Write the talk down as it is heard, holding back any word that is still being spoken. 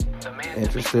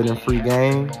Interested in free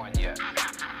game?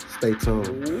 Stay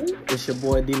tuned. It's your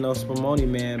boy Dino Spumoni,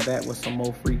 man, back with some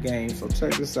more free games. So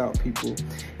check this out, people.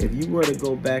 If you were to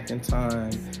go back in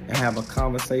time and have a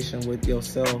conversation with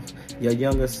yourself, your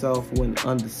younger self wouldn't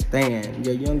understand.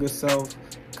 Your younger self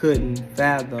couldn't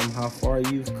fathom how far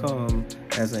you've come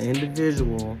as an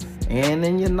individual and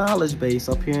in your knowledge base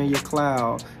up here in your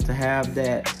cloud to have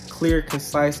that clear,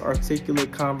 concise,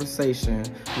 articulate conversation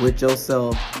with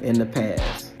yourself in the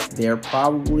past. They're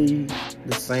probably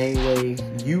the same way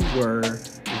you were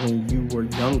when you were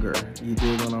younger. You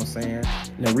dig what I'm saying?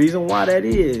 And the reason why that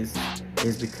is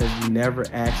because you never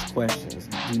ask questions.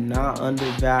 Do not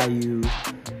undervalue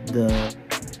the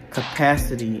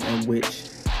capacity in which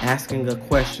asking a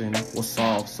question will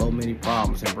solve so many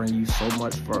problems and bring you so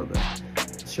much further.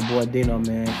 It's your boy Dino,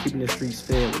 man, keeping the streets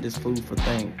fed with this food for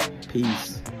thought.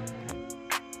 Peace.